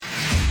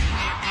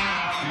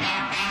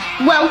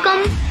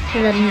Welcome to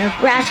the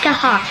Nebraska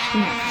Hawks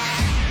Nest.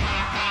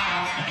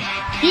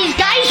 These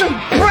guys are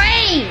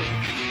brave!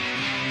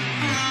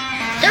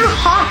 They're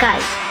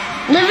Hawkeyes,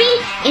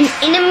 living in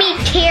enemy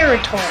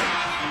territory.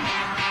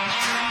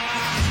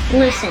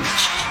 Listen,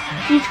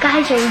 these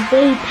guys are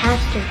way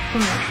past their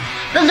prime,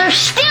 but they're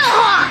still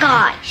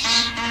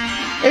Hawkeyes!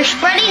 They're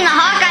spreading the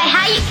Hawkeye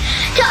hype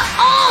to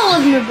all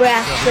of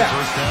Nebraska.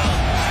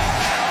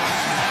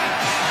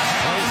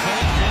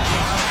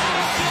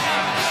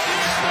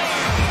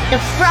 The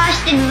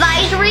frost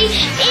advisory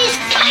is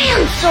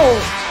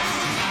canceled!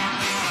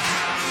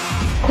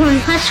 Corn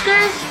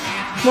huskers?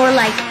 More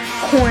like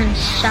corn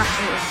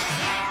suckers.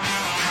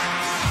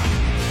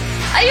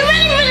 Are you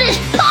ready for this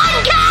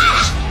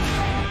podcast?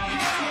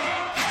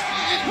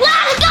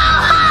 Let's go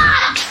Hawks!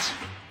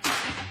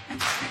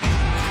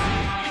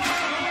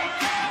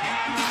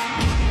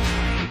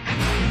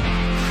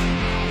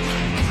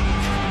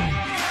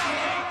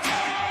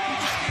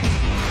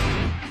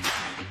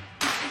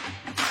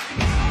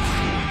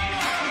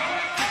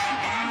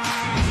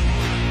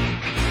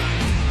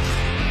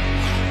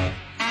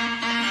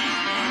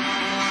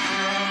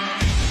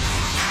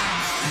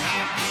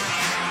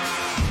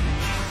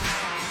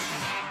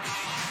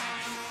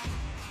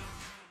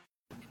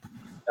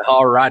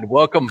 All right,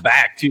 welcome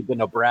back to the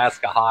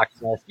Nebraska Hawks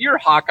Nest, your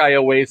Hawkeye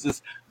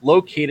oasis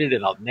located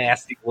in a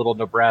nasty little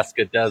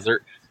Nebraska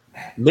desert.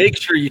 Make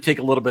sure you take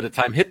a little bit of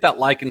time, hit that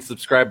like and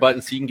subscribe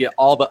button so you can get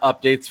all the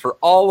updates for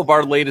all of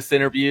our latest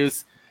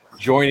interviews.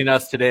 Joining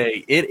us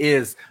today, it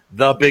is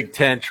the Big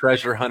Ten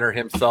treasure hunter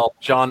himself,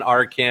 John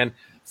Arcand.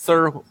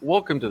 Sir,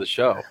 welcome to the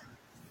show.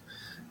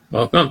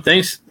 Welcome.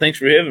 Thanks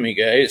for having me,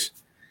 guys.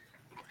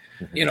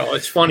 You know,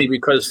 it's funny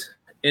because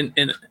in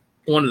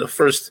one of the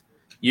first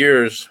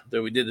years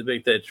that we did the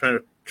Big Ten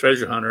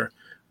treasure hunter,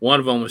 one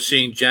of them was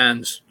seeing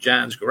John's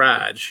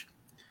garage,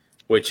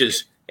 which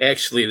is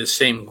actually the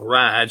same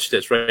garage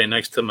that's right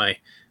next to my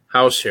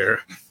house here.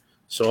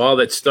 So all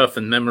that stuff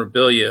and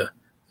memorabilia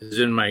is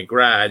in my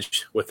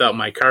garage without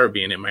my car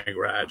being in my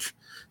garage.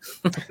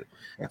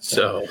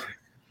 So,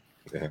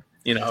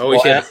 you know, I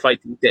always had to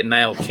fight to get that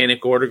Niall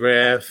Kinnick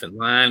autograph and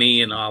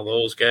Lonnie and all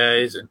those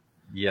guys. And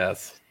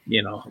yes,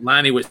 you know,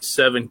 Lonnie with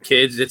 7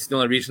 kids. That's the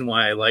only reason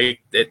why I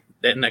like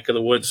that neck of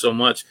the woods so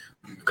much,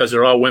 because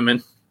they're all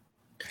women.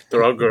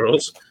 They're all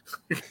girls.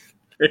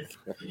 I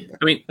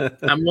mean,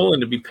 I'm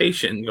willing to be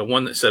patient and go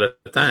one set at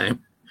a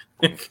time.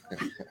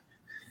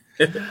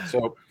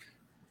 So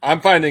I'm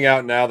finding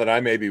out now that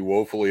I may be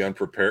woefully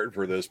unprepared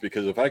for this,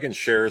 because if I can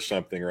share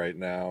something right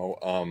now,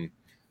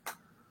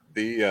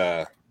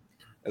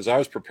 as I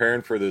was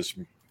preparing for this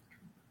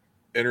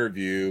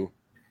interview,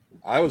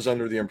 I was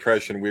under the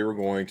impression we were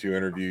going to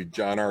interview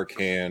John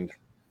Arcand,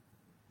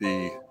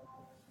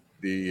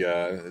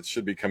 it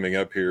should be coming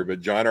up here,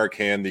 but John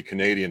Arcand, the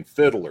Canadian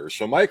fiddler.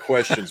 So my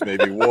questions may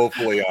be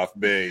woefully off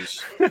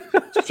base.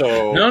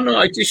 So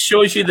no, it just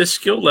shows you the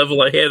skill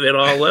level I have at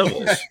all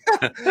levels.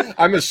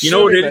 I'm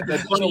assuming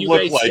that doesn't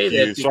look like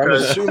you, so I'm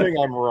assuming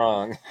I'm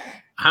wrong.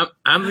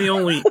 I'm the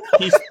only.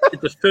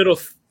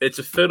 It's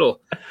a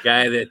fiddle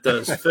guy that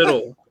does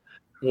fiddle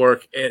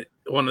work at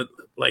one of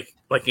like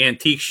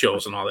antique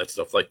shows and all that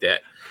stuff like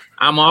that.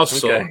 I'm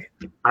also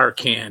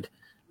Arcand.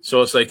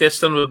 So it's like that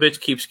son of a bitch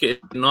keeps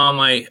getting all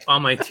my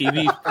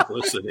TV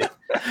publicity.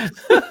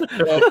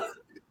 Well,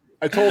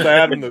 I told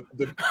Adam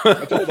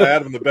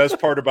the best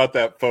part about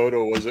that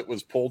photo was it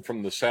was pulled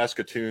from the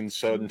Saskatoon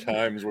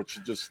Sun-Times, which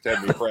just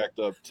had me cracked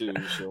up too.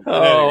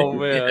 So,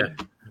 man,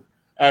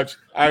 I'm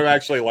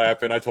actually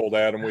laughing. I told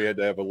Adam we had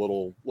to have a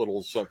little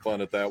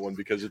fun at that one,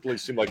 because it at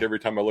least seemed like every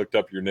time I looked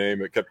up your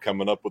name, it kept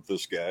coming up with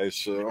this guy.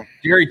 So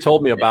Jerry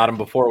told me about him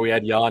before we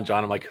had you on,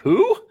 John. I'm like,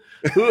 who's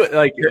this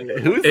guy?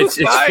 It's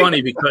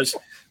funny because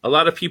a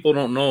lot of people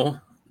don't know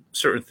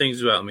certain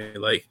things about me.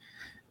 Like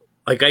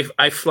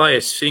I fly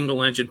a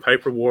single engine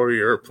Piper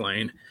Warrior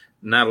airplane.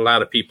 Not a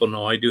lot of people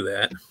know I do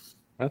that.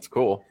 That's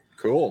cool.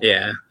 Cool.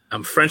 Yeah.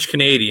 I'm French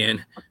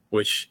Canadian,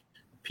 which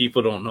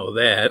people don't know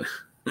that.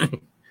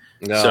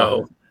 No.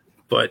 So,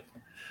 but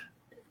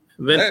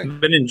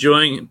been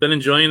enjoying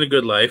the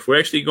good life. We're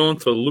actually going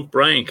to a Luke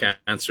Bryan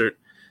concert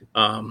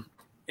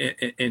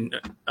in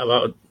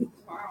about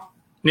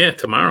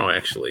tomorrow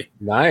actually.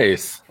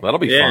 Nice. That'll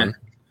be fun.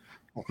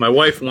 My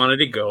wife wanted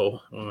to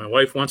go. When my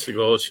wife wants to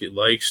go, she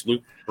likes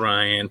Luke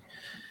Bryan.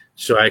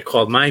 So I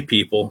called my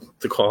people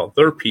to call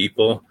their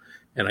people,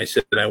 and I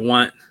said I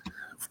want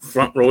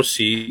front row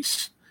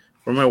seats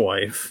for my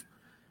wife.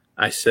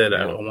 I said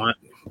I want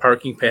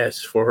parking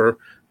passes for her.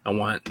 I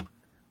want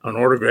an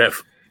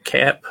autograph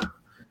cap,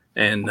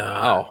 and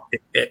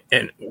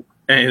and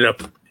ended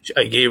up.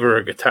 I gave her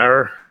a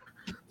guitar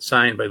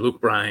signed by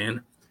Luke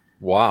Bryan.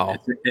 Wow!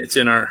 It's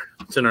in our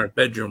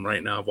bedroom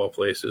right now, of all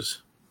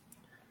places.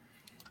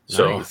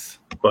 So, nice.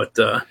 But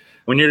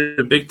when you're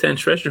the Big Ten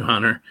treasure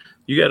hunter,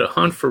 you got to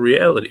hunt for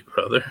reality,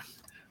 brother.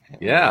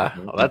 Yeah,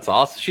 well, that's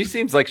awesome. She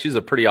seems like she's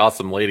a pretty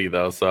awesome lady,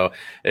 though. So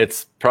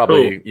it's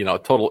probably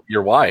total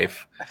your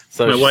wife.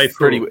 So my wife,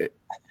 pretty.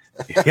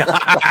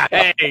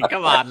 Hey,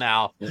 come on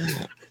now.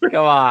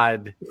 Come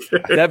on.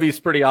 Debbie's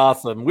pretty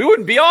awesome. We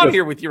wouldn't be on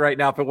here with you right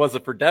now if it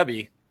wasn't for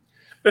Debbie.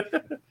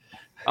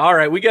 All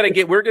right, we're gonna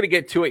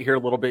get to it here a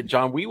little bit,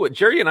 John.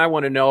 Jerry and I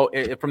want to know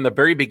from the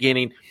very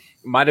beginning.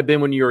 Might have been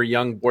when you were a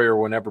young boy or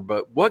whenever,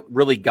 but what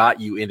really got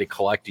you into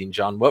collecting,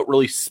 John? What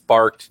really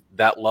sparked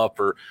that love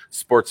for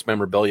sports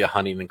memorabilia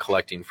hunting and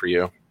collecting for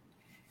you?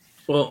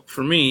 Well,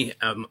 for me,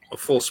 I'm a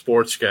full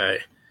sports guy.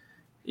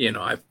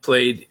 I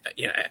played.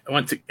 I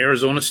went to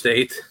Arizona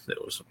State.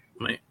 That was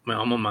my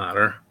alma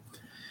mater.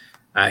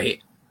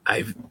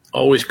 I've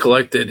always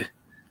collected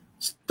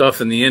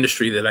stuff in the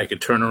industry that I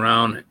could turn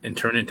around and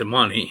turn into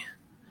money,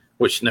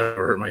 which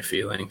never hurt my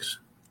feelings.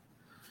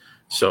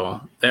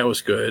 So that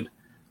was good.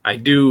 I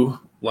do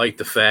like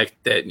the fact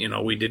that,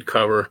 we did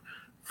cover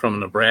from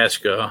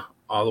Nebraska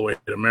all the way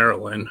to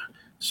Maryland.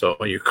 So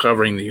you're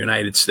covering the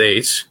United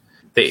States.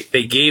 They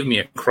gave me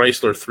a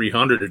Chrysler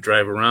 300 to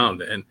drive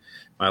around, and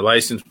my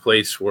license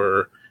plates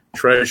were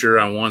Treasure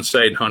on one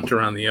side, Hunter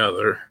on the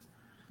other.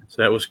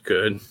 So that was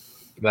good.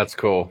 That's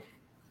cool.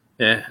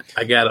 Yeah,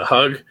 I got a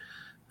hug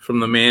from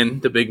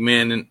the big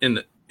man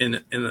in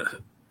the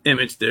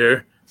image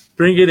there.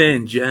 Bring it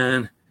in,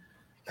 John.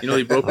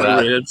 He broke my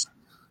ribs.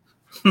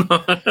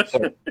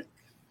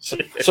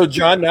 So,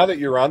 John, now that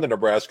you're on the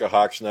Nebraska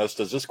Hawks Nest,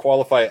 does this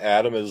qualify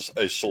Adam as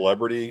a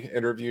celebrity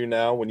interview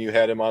now when you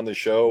had him on the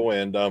show?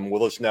 And will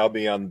this now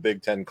be on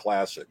Big Ten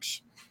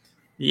Classics?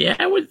 Yeah,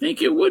 I would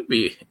think it would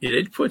be.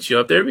 It puts you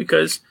up there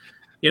because,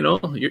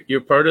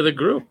 you're part of the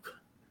group.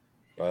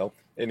 Well,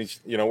 and he's,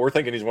 we're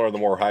thinking he's one of the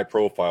more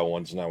high-profile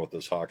ones now with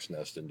this Hawks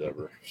Nest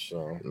endeavor.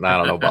 So I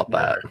don't know about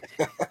that.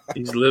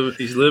 He's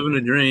living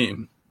a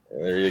dream.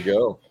 There you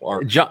go.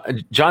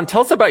 John,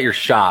 tell us about your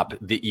shop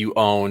that you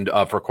owned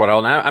for quite a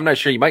while. Now, I'm not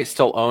sure. You might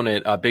still own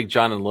it, Big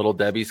John and Little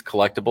Debbie's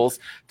Collectibles.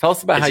 Tell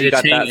us about how you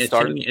got that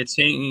started. It's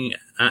hanging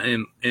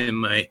in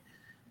my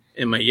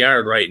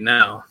yard right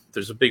now.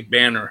 There's a big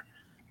banner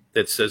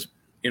that says,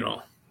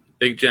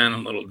 Big John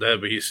and Little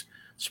Debbie's,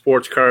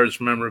 sports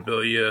cards,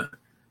 memorabilia,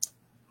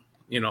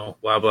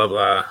 blah, blah,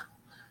 blah.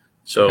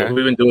 So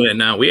We've been doing it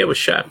now. We have a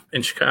shop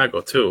in Chicago,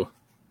 too.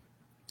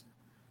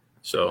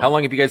 So how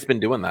long have you guys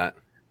been doing that?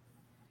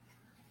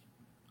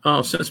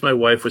 Oh, since my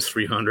wife was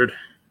 300.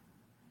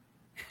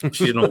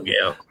 She's an old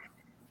gal.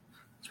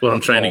 That's what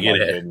I'm trying to get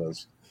at.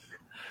 Goodness.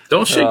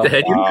 Don't shake the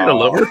head. You're going to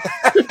love her.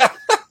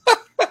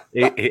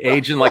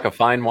 Aging like a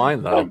fine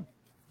wine, though.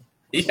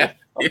 Yeah.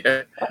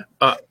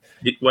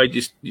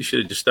 You should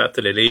have just stopped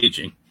at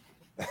aging.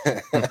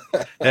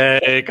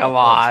 Hey, come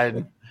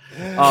on.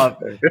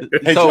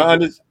 Hey,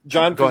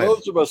 John, for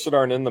those of us that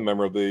aren't in the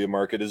memorabilia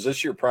market, is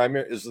this your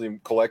primary? Is the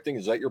collecting?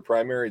 Is that your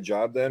primary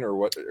job then, or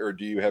what? Or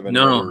do you have any?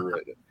 No,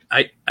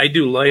 I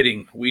do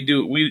lighting. We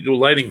do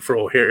lighting for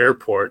O'Hare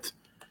Airport.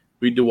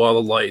 We do all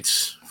the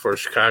lights for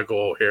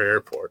Chicago O'Hare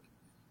Airport.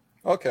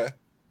 Okay.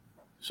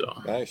 So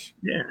nice.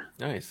 Yeah,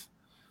 nice.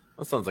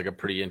 That sounds like a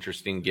pretty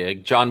interesting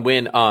gig, John.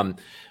 When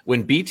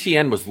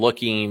BTN was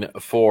looking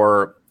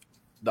for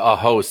a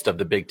host of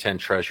the Big Ten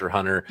Treasure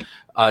Hunter,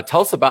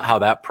 tell us about how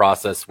that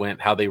process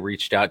went, how they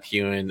reached out to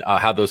you, and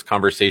how those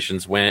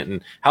conversations went,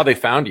 and how they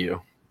found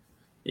you.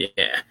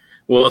 Yeah.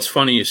 Well, it's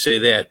funny you say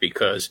that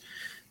because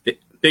the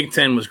Big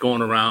Ten was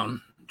going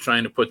around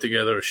trying to put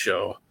together a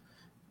show,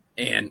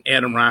 and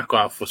Adam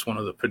Rockoff was one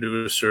of the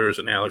producers,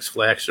 and Alex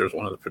Flaxer was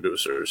one of the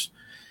producers.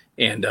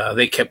 And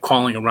they kept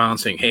calling around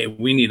saying, hey,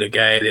 we need a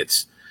guy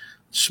that's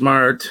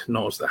smart,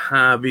 knows the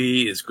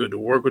hobby, is good to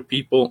work with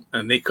people.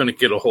 And they couldn't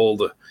get a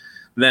hold of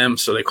them,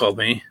 so they called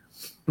me.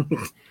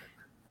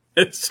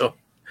 So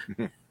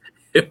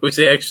it was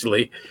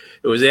actually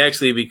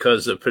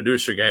because the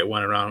producer guy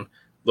went around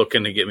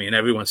looking to get me, and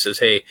everyone says,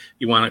 hey,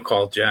 you want to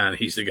call John?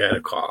 He's the guy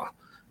to call.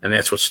 And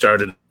that's what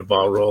started the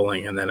ball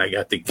rolling. And then I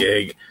got the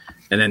gig.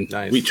 And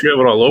then we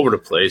traveled all over the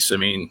place. I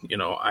mean,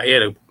 I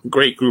had a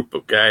great group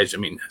of guys. I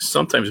mean,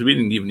 sometimes we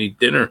didn't even eat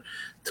dinner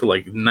till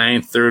like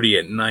 9:30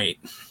 at night,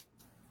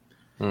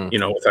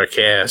 with our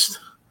cast.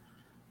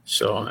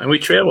 So, and we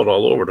traveled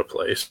all over the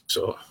place.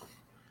 So,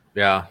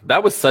 yeah,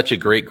 that was such a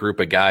great group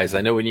of guys. I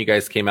know when you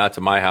guys came out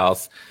to my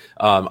house,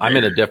 I'm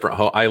in a different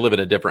home. I live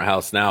in a different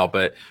house now,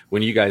 but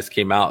when you guys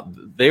came out,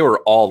 they were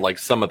all like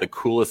some of the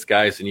coolest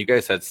guys, and you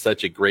guys had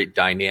such a great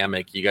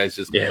dynamic. You guys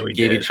just gave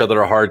each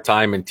other a hard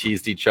time and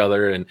teased each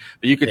other, but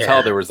you could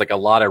tell there was like a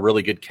lot of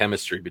really good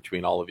chemistry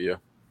between all of you.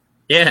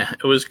 Yeah,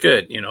 it was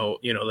good.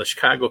 The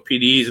Chicago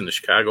PDs and the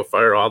Chicago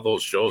Fire, all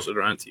those shows that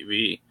are on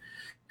TV.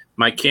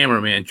 My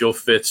cameraman, Joe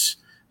Fitz,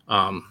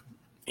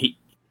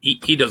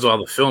 he does all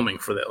the filming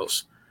for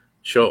those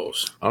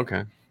shows.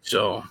 Okay.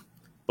 So,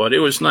 but it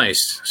was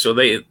nice. So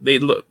they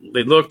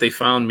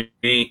found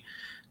me.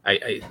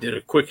 I did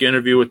a quick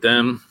interview with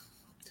them,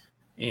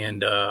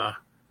 and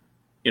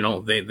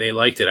they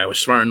liked it. I was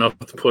smart enough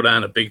to put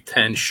on a Big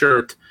Ten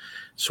shirt,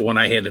 so when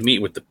I had to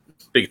meet with the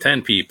Big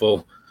Ten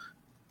people,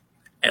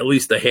 at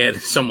least I had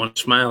someone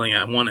smiling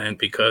on one end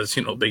because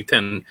Big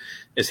Ten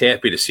is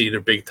happy to see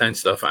their Big Ten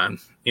stuff on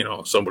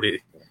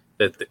somebody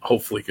that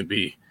hopefully could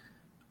be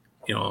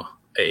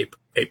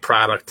a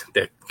product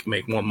that can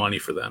make more money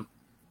for them.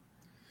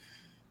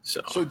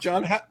 So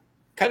John,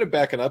 kind of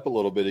backing up a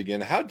little bit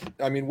again,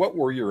 what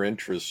were your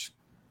interests?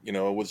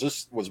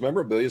 Was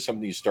memorabilia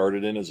something you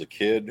started in as a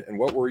kid? And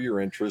what were your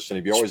interests? And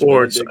have you always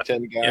sports. been a Big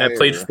Ten guy? Yeah, I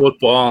played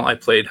football. I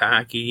played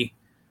hockey.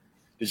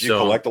 Did you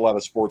collect a lot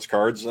of sports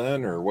cards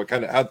then, or what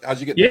kind of? How'd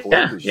you get in the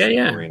collector's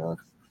arena?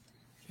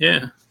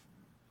 Yeah.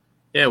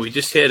 We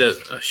just had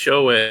a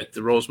show at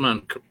the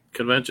Rosemont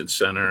Convention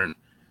Center, and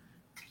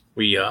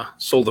we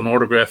sold an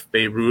autographed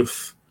Babe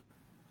Ruth.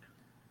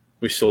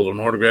 We sold an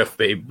autographed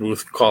Babe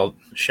Ruth called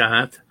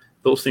Shot.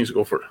 Those things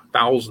go for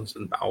thousands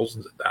and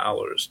thousands of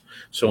dollars.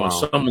 So when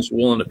someone's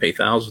willing to pay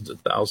thousands and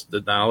thousands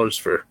of dollars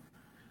for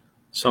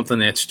something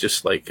that's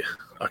just like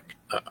a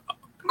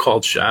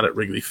called Shot at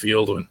Wrigley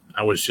Field when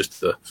I was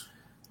just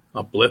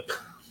a blip.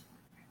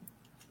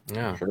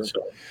 Yeah. Sure.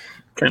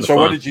 So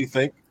what did you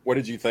think? What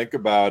did you think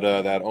about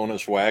that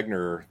Honus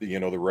Wagner, the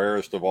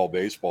rarest of all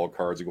baseball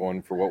cards,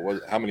 going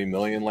for how many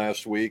million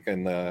last week?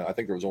 And I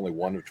think there was only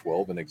 1 of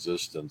 12 in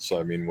existence. So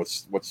I mean,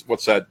 what's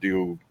that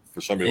do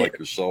for somebody like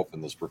yourself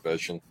in this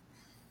profession?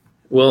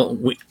 Well,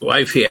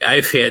 I've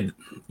had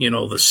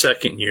the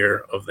second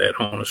year of that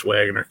Honus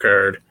Wagner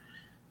card,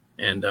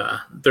 and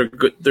they're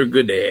good. They're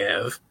good to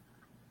have,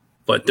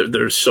 but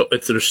they're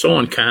so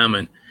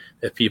uncommon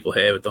that people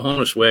have it. The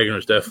Honus Wagner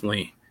is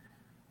definitely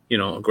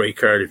a great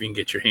card if you can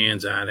get your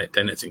hands on it,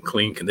 and it's in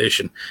clean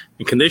condition.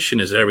 And condition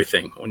is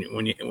everything.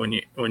 When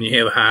you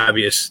have a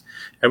hobbyist,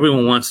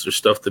 everyone wants their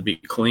stuff to be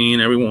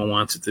clean. Everyone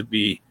wants it to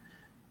be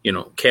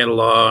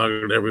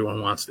cataloged.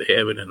 Everyone wants to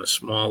have it in a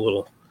small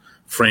little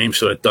frame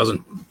so it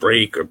doesn't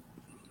break or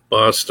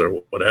bust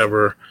or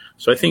whatever.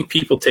 So I think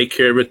people take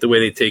care of it the way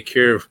they take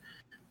care of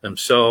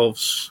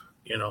themselves,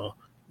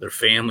 their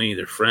family,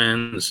 their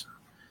friends,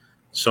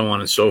 so on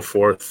and so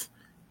forth.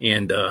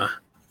 And,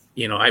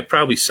 I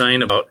probably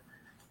sign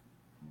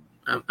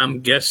I'm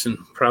guessing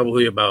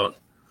probably about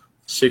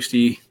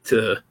 60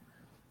 to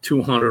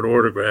 200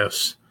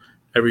 autographs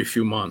every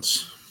few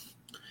months.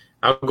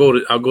 I'll go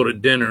to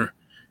dinner,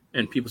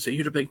 and people say,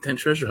 "You're the Big Ten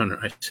treasure hunter."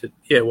 I said,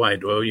 "Yeah, why?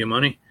 Do I owe you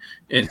money?"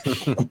 And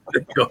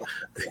they go,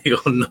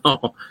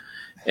 "No."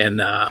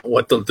 And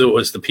what they'll do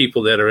is the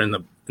people that are in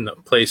the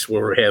place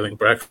where we're having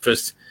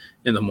breakfast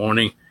in the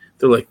morning,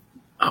 they're like,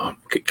 "Oh,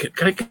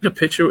 can I get a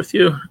picture with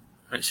you?"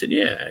 I said,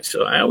 "Yeah."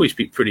 So I always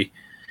be pretty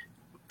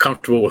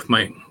comfortable with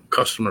my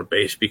customer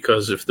base,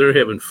 because if they're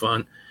having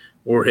fun,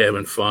 we're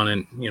having fun,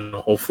 and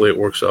hopefully it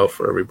works out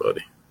for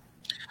everybody.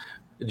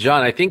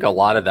 John, I think a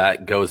lot of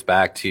that goes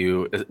back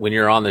to when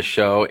you're on the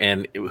show,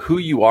 and who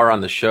you are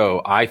on the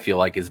show, I feel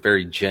like is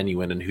very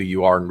genuine in who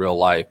you are in real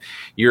life.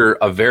 You're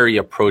a very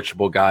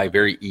approachable guy,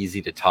 very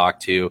easy to talk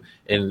to,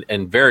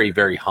 and very,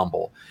 very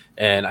humble.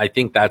 And I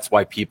think that's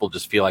why people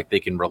just feel like they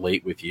can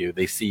relate with you.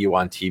 They see you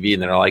on TV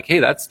and they're like, "Hey,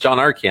 that's John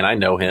Arcand. I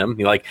know him."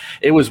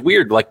 It was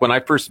weird. Like when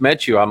I first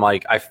met you, I'm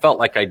like, I felt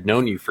like I'd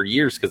known you for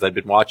years because I'd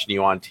been watching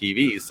you on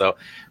TV. So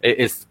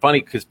it's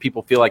funny because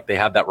people feel like they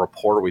have that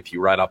rapport with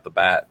you right off the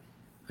bat.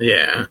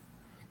 Yeah,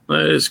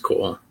 that is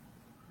cool.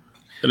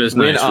 It is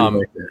nice.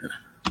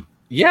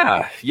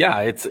 Yeah,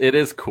 it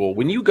is cool.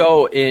 When you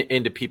go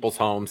into people's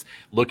homes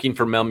looking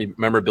for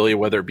memorabilia,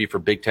 whether it be for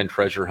Big Ten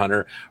Treasure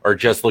Hunter or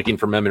just looking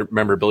for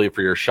memorabilia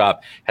for your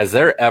shop, has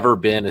there ever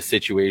been a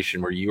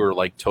situation where you were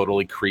like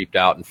totally creeped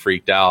out and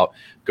freaked out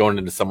going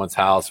into someone's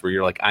house where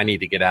you're like, "I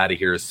need to get out of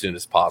here as soon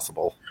as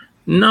possible"?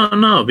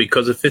 No,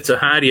 because if it's a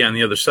hottie on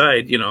the other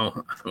side, I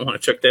want to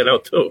check that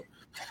out too.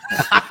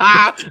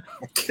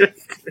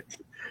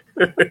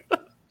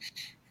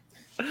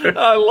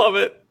 I love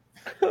it.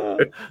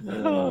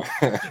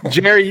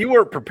 Jerry, you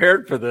weren't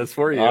prepared for this,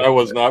 were you? I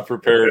was not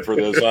prepared for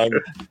this.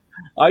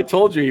 I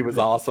told you he was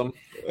awesome.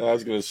 I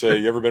was going to say,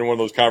 you ever been in one of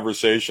those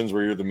conversations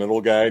where you're the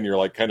middle guy and you're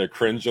like kind of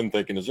cringing,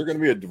 thinking, "Is there going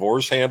to be a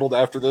divorce handled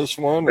after this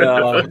one?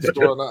 What's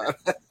going on?"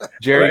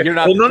 Jerry, right. You're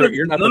not. Well, none of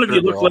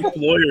you look like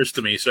lawyers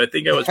to me, so I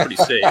think I was pretty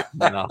safe.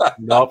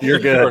 Nope, you're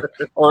good.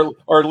 Or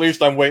at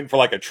least I'm waiting for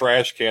like a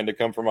trash can to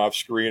come from off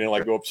screen and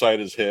like go upside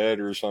his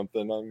head or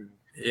something.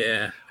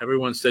 Yeah,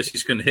 everyone says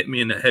she's going to hit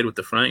me in the head with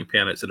the frying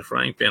pan. I said, "The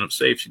frying pan, I'm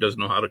safe. She doesn't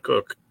know how to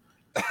cook."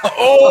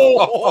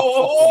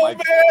 Oh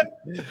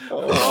man!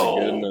 Oh my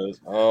goodness!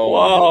 Oh,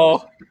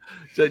 wow.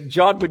 So,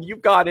 John, when you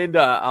got into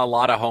a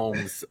lot of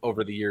homes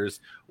over the years,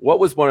 what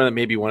was one of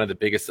the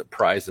biggest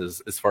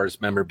surprises as far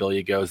as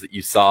memorabilia goes that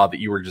you saw that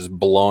you were just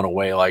blown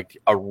away, like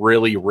a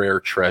really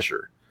rare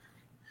treasure?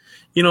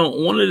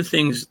 One of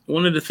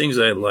the things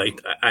I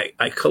liked,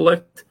 I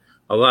collect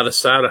a lot of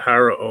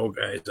Sadahara O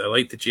guys. I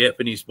like the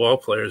Japanese ball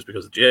players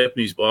because the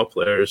Japanese ball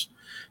players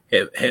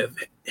have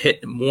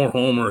hit more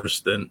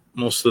homers than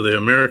most of the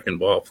American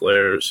ball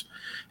players.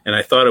 And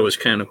I thought it was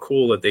kind of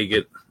cool that they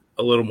get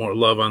a little more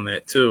love on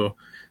that too.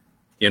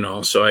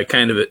 So I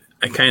kind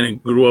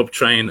of grew up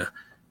trying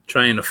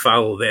to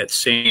follow that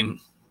same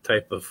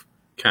type of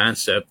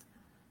concept,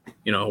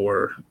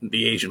 where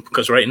the Asian,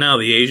 because right now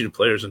the Asian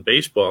players in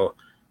baseball,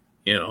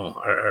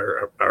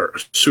 are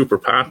super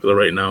popular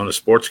right now in the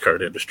sports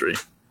card industry.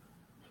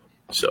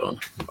 So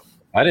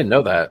I didn't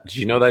know that. Did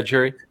you know that,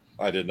 Jerry?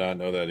 I did not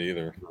know that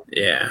either.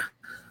 Yeah.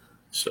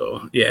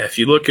 So yeah, if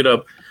you look it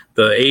up,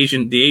 the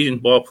Asian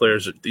ball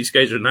players, these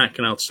guys are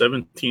knocking out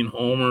 17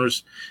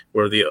 homers,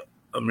 where the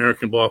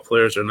American ball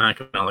players are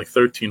knocking out like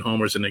 13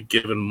 homers in a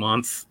given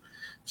month.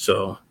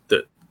 So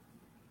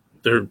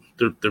they're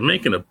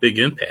making a big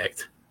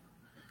impact.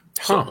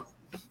 Huh.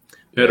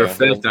 Matter of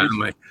fact,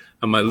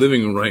 on my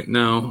living room right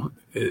now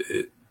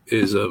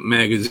is a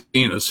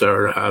magazine of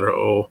Sarah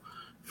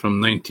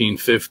from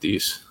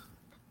 1950s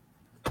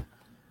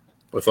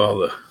with all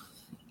the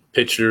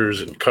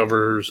pictures and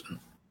covers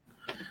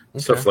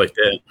and stuff like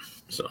that.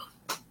 So,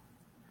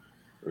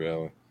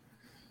 really,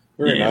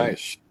 very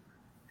nice.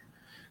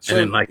 So,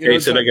 and then, like I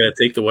said, I got to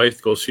take the wife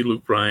to go see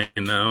Luke Bryan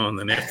now, and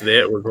then after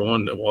that, we're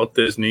going to Walt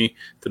Disney,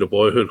 to the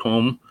boyhood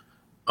home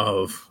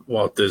of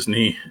Walt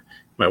Disney.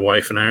 My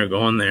wife and I are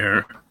going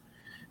there.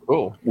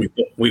 Cool.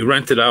 We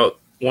rented out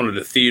one of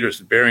the theaters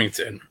in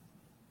Barrington,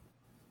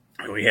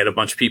 and we had a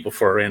bunch of people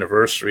for our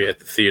anniversary at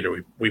the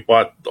theater. We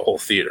bought the whole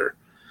theater,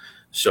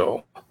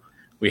 so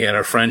we had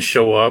our friends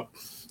show up,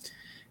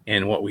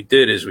 and what we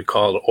did is we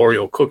called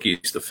Oreo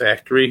Cookies the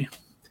factory,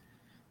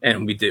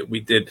 and we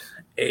did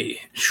a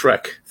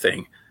Shrek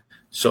thing.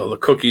 So the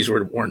cookies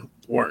weren't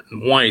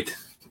in white;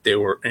 they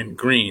were in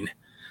green.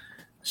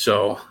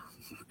 So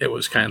it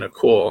was kind of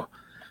cool.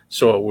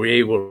 So what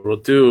we were able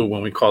to do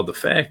when we called the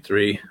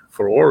factory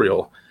for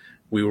Oreo,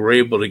 we were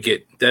able to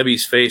get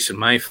Debbie's face and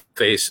my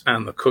face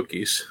on the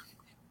cookies.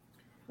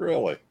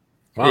 Really?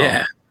 Wow.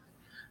 Yeah.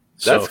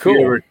 That's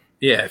cool.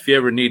 If you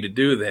ever need to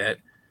do that,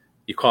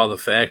 you call the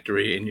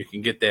factory and you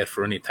can get that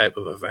for any type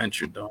of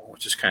event you're doing,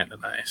 which is kind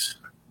of nice.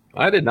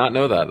 I did not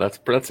know that.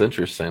 That's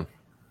interesting.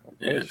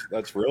 Yeah.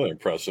 That's really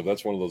impressive.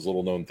 That's one of those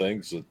little known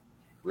things that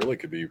really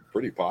could be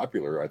pretty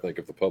popular, I think,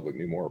 if the public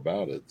knew more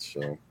about it.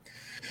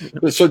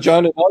 So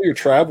John, in all your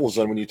travels,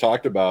 then when you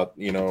talked about,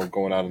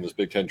 going out on this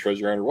Big Ten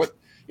treasure hunter, what,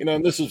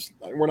 and this is,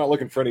 we're not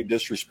looking for any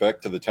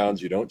disrespect to the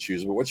towns you don't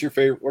choose, but what's your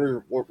favorite,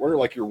 what are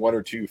like your one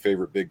or two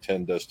favorite Big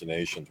Ten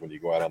destinations when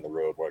you go out on the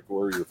road? Like,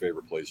 where are your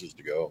favorite places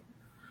to go?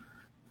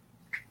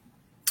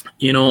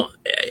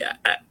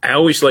 I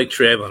always like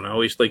traveling. I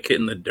always like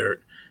hitting the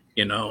dirt,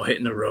 hitting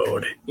the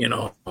road,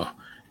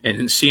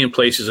 and seeing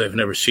places I've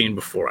never seen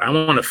before. I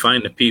want to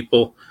find the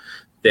people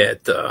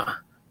that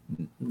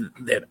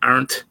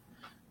aren't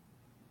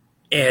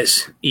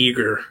as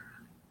eager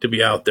to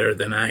be out there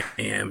than I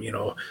am.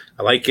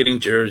 I like getting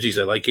jerseys.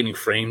 I like getting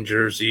framed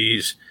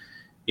jerseys.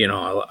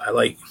 I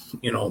like,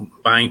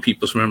 buying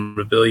people's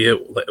memorabilia.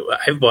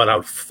 I've bought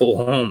out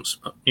full homes.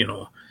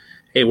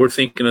 Hey, we're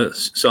thinking of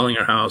selling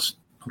our house.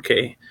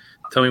 Okay,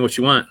 tell me what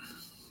you want.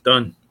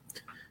 Done.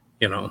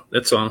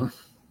 That's all.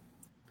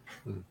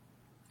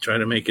 Try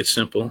to make it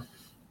simple.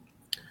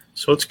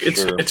 So it's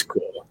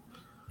cool.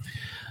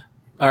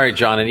 All right,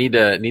 John, I need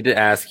to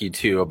ask you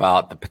too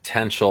about the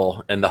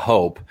potential and the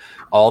hope.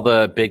 All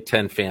the Big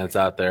Ten fans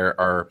out there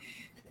are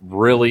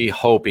really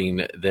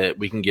hoping that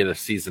we can get a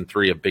season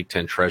 3 of Big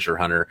Ten Treasure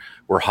Hunter.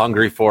 We're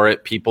hungry for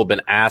it. People have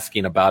been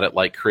asking about it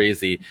like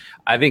crazy.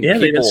 I think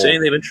they've been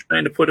saying they've been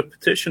trying to put a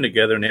petition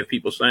together and have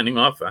people signing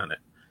off on it,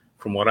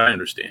 from what I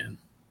understand.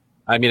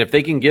 I mean, if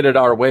they can get it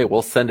our way,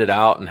 we'll send it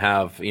out and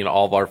have,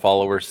 all of our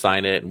followers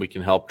sign it, and we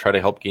can try to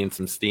help gain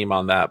some steam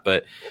on that.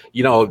 But,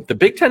 the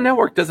Big Ten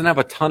Network doesn't have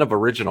a ton of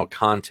original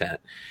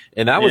content,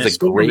 and that was a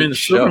great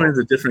show. Silverman's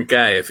a different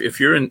guy. If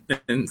you're in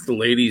the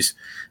ladies,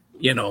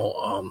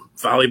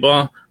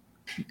 volleyball,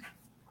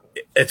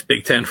 it's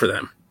Big Ten for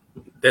them.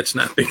 That's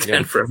not Big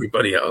Ten for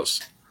everybody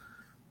else.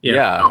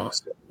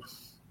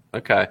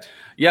 Okay.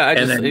 Yeah,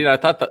 I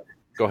thought that.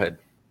 Go ahead.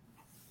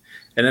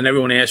 And then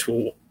everyone asks,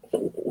 well,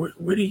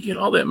 where do you get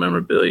all that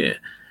memorabilia?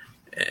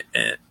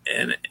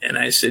 And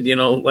I said,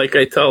 like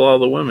I tell all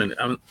the women,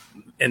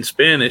 in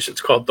Spanish,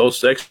 it's called Dos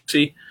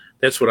Sexy.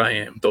 That's what I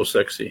am, Dos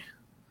Sexy.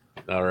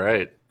 All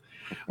right.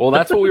 Well,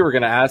 that's what we were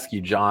going to ask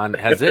you, John.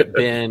 Has it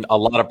been a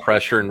lot of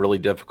pressure and really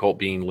difficult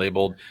being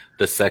labeled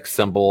the sex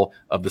symbol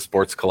of the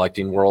sports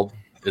collecting world?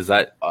 Is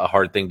that a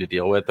hard thing to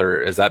deal with,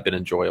 or has that been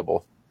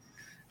enjoyable?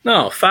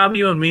 No,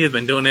 Fabio and me have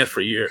been doing that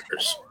for years.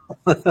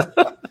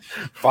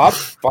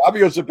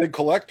 Fabio's a big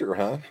collector,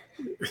 huh?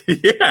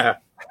 Yeah.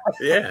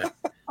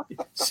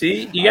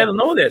 See, you got to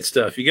know that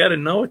stuff. You got to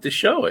know it to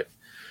show it.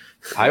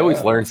 I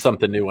always learn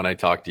something new when I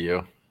talk to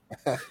you.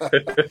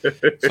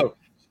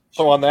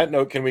 So on that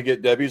note, can we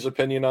get Debbie's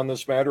opinion on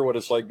this matter? What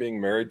it's like being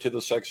married to the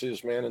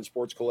sexiest man in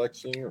sports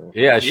collecting? Or?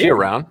 Yeah, is she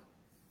around?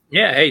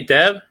 Yeah. Hey,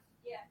 Deb.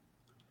 Yeah.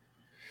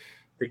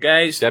 The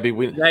guys, Debbie,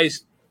 you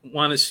guys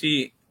want to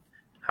see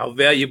how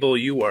valuable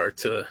you are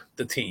to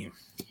the team.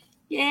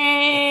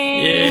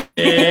 Yay!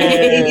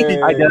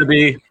 Hi,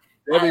 Debbie.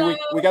 Debbie,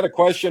 we got a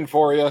question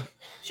for you.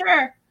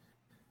 Sure.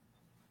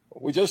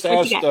 We just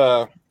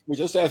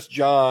asked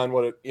John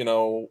what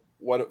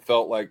it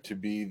felt like to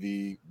be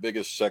the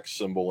biggest sex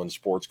symbol in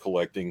sports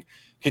collecting.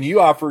 Can you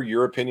offer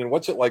your opinion?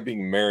 What's it like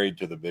being married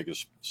to the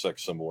biggest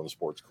sex symbol in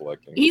sports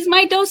collecting? He's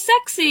my Dos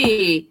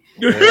Sexy.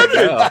 Hit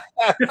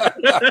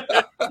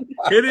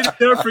it,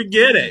 don't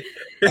forget it.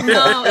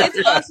 No,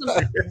 it's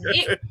awesome.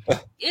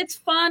 It's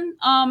fun.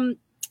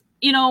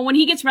 When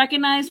he gets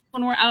recognized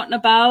when we're out and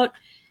about,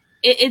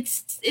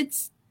 it's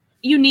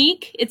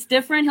unique. It's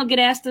different. He'll get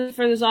asked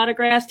for his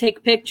autographs,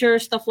 take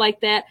pictures, stuff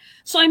like that.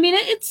 So, I mean,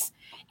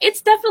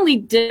 it's definitely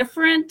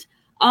different.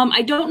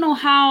 I don't know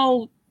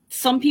how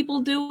some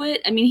people do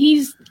it. I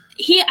mean,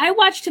 I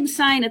watched him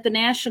sign at the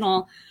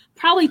National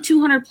probably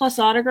 200 plus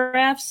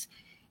autographs,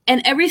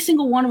 and every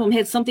single one of them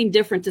had something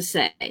different to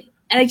say.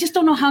 And I just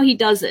don't know how he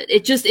does it.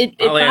 It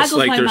I'll ask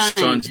boggles my their mind.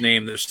 son's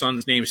name. Their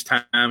son's name's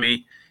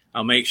Tommy.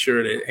 I'll make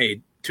sure that,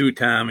 hey, to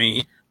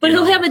Tommy. But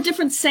he'll have a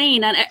different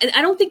saying.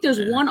 I don't think there's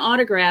one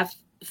autograph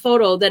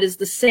photo that is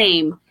the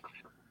same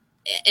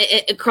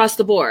across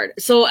the board.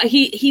 So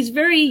he's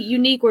very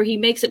unique where he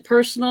makes it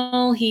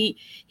personal.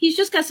 He's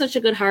just got such a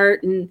good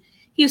heart, and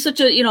he's such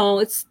a,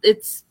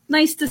 it's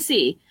nice to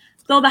see.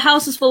 Though the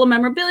house is full of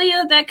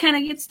memorabilia, that kind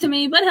of gets to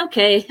me, but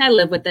okay, I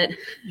live with it.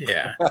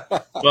 Yeah.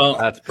 Well,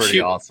 that's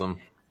pretty awesome.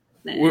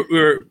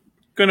 We're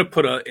going to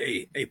put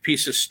a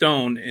piece of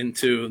stone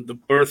into the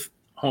birth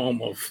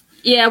home of.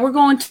 Yeah, we're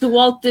going to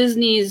Walt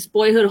Disney's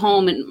boyhood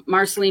home in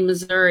Marceline,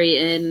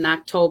 Missouri in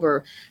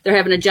October. They're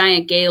having a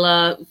giant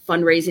gala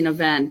fundraising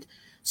event.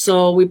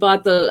 So we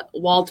bought the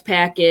Walt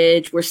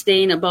package. We're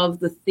staying above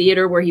the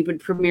theater where he would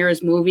premiere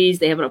his movies.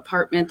 They have an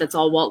apartment that's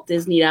all Walt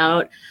Disney'd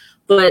out.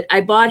 But I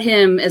bought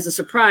him as a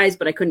surprise,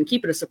 but I couldn't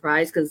keep it a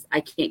surprise because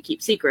I can't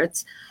keep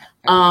secrets.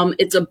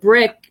 It's a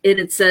brick, and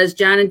it says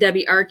John and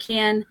Debbie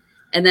Arcand,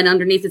 and then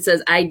underneath it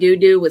says I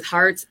do with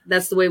hearts.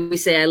 That's the way we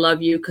say I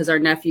love you, because our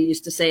nephew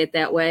used to say it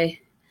that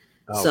way.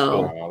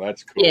 Oh,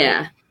 that's cool.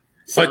 Yeah.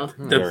 So,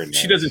 but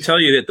she doesn't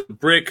tell you that the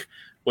brick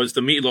was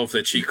the meatloaf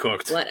that she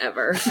cooked.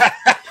 Whatever.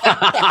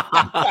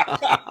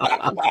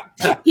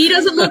 He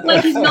doesn't look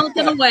like he's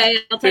melting away,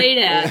 I'll tell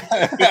you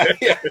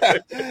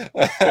that.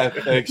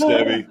 Thanks,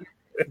 Debbie.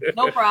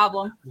 No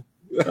problem.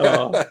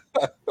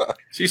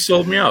 She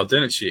sold me out,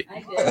 didn't she?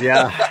 I did.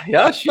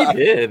 Yeah, she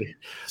did.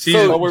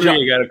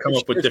 You got to come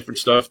up with different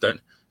stuff then.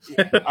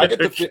 I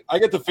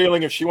get the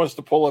feeling if she wants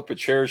to pull up a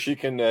chair, she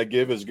can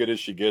give as good as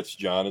she gets.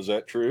 John, is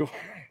that true?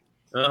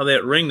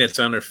 That ring that's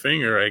on her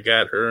finger, I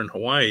got her in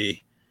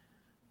Hawaii.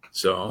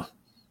 So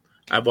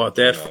I bought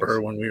that for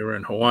her when we were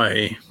in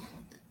Hawaii.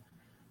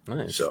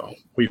 Nice. So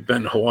we've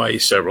been to Hawaii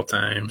several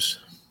times.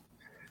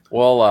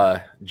 Well,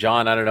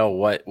 John, I don't know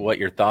what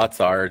your thoughts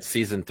are. It's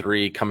season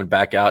 3 coming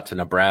back out to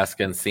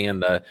Nebraska and seeing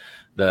the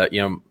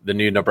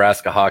new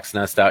Nebraska Hawks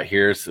Nest out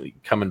here. So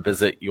come and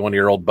visit one of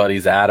your old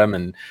buddies, Adam,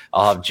 and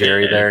I'll have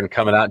Jerry there and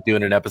coming out and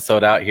doing an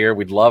episode out here.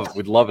 We'd love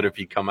it if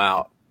you come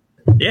out.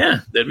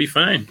 Yeah, that'd be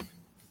fine.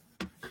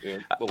 Yeah,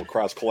 a little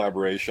cross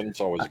collaboration. It's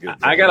always a good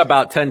thing. I got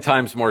about 10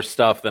 times more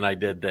stuff than I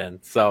did then,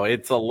 so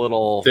it's a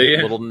little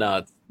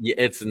nuts. Yeah,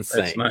 it's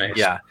insane. That's nice.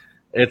 Yeah,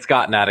 it's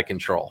gotten out of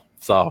control.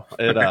 So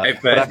but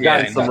I've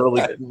gotten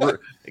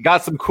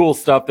got some cool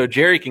stuff though.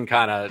 Jerry can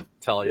kind of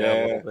tell you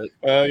a little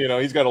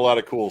bit. He's got a lot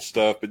of cool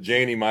stuff, but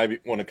Janie might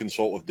want to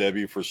consult with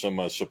Debbie for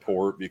some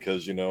support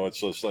because, it's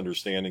just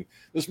understanding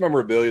this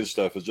memorabilia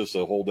stuff is just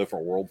a whole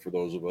different world for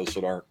those of us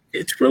that aren't.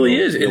 It really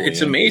is.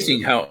 It's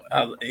amazing how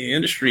the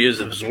industry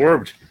is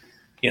absorbed.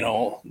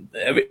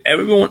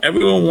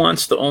 Everyone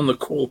wants to own the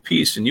cool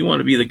piece, and you want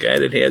to be the guy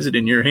that has it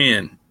in your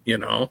hand.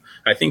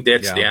 I think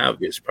that's the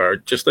obvious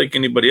part, just like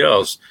anybody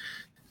else.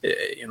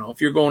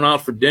 If you're going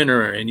out for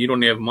dinner and you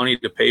don't have money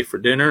to pay for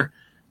dinner,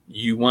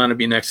 you want to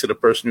be next to the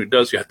person who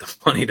does got the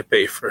money to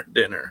pay for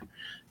dinner.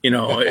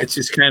 It's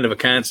just kind of a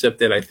concept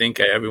that I think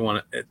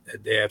everyone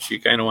adapts. You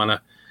kind of want to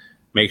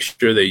make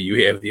sure that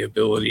you have the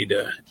ability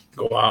to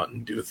go out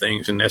and do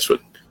things, and that's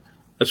what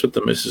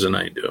the missus and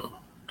I do.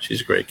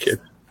 She's a great kid.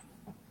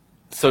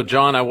 So,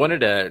 John, I wanted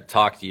to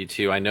talk to you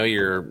too. I know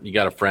you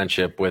got a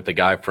friendship with a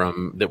guy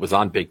that was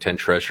on Big Ten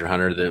Treasure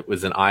Hunter that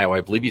was in Iowa.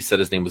 I believe you said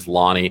his name was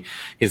Lonnie.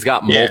 He's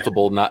got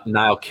multiple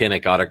Niall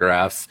Kinnick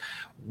autographs.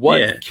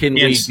 What can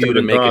we do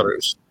to make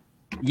it?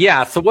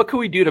 Yeah. So, what can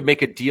we do to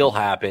make a deal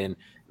happen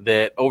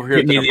that over here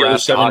at the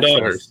Nebraska Hawks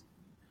Nest?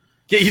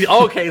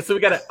 Okay, so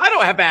I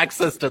don't have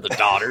access to the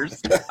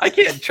daughters. I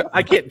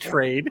can't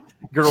trade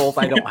girls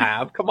I don't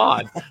have. Come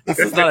on, this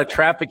is not a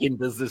trafficking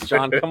business,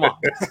 John. Come on.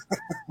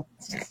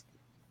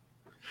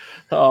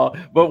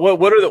 But what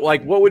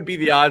would be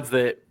the odds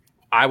that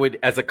I would,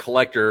 as a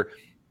collector,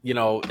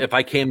 if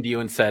I came to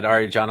you and said, all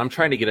right, John, I'm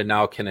trying to get a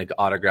Niall Kinnick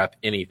autograph,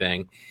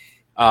 anything,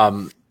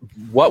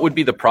 what would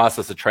be the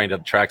process of trying to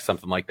track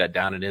something like that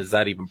down? And is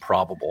that even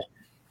probable?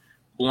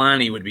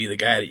 Lonnie would be the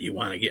guy that you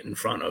want to get in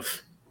front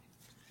of.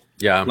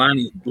 Yeah.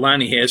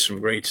 Lonnie has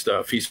some great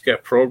stuff. He's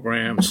got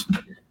programs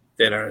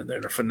that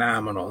are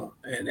phenomenal.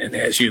 And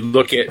as you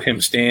look at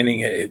him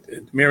standing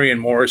at Marion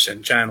Morris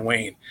and John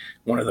Wayne,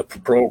 one of the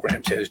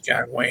programs has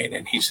John Wayne,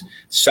 and he's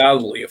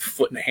solidly 1.5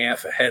 foot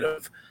ahead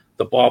of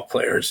the ball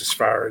players as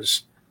far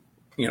as,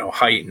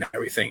 height and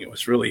everything. It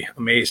was really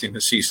amazing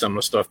to see some of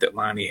the stuff that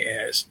Lonnie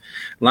has.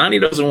 Lonnie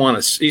doesn't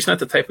want to, he's not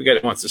the type of guy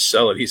that wants to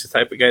sell it. He's the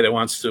type of guy that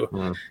wants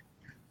to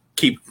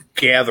keep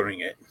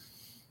gathering it.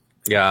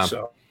 Yeah.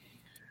 So,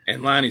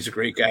 and Lonnie's a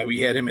great guy.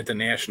 We had him at the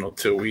National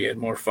too. We had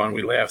more fun.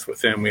 We laughed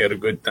with him. We had a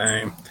good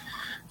time.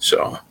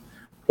 So,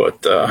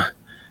 but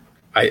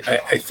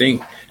I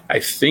think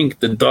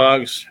the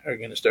dogs are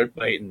going to start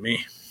biting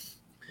me.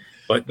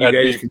 But you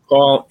guys can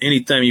call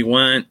anytime you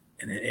want,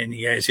 and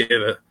you guys have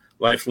a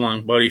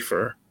lifelong buddy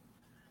for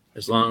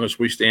as long as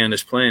we stay on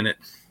this planet.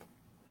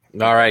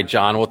 All right,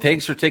 John. Well,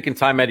 thanks for taking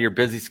time out of your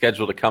busy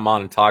schedule to come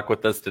on and talk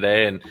with us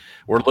today. And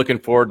we're looking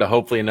forward to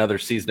hopefully another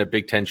season of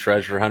Big Ten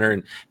Treasure Hunter.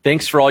 And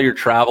thanks for all your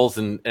travels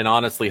and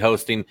honestly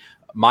hosting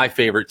my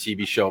favorite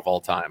TV show of all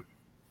time.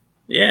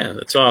 Yeah,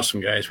 that's awesome,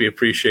 guys. We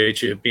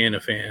appreciate you being a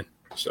fan.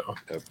 So,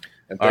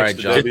 all right,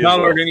 John.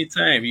 Call it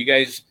anytime. You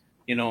guys,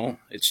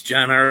 it's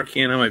John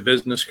Arcand on my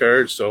business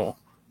card, so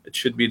it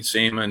should be the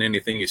same on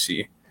anything you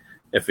see.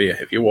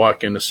 If you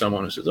walk into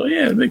someone and says, "Oh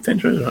yeah, Big Ten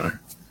Treasure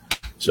Hunter,"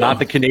 so, not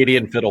the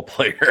Canadian fiddle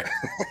player.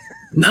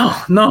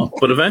 No.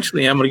 But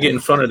eventually, I'm going to get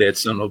in front of that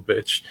son of a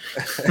bitch.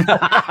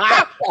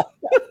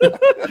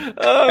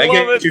 I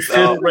get your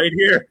fiddle right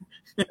here.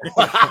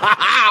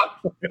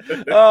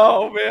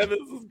 Oh man, this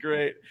is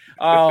great.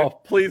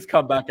 Oh, please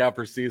come back out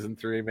for season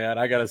 3, man.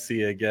 I gotta see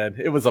you again.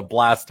 It was a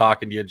blast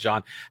talking to you,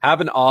 John.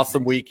 Have an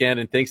awesome weekend,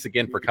 and thanks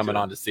again for coming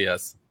on to see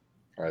us.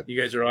 All right. You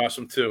guys are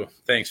awesome too.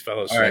 Thanks,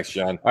 fellas. All right, Thanks,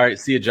 John. All right,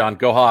 see you, John.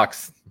 Go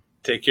Hawks.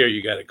 Take care.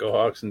 You got it. Go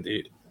Hawks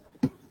indeed.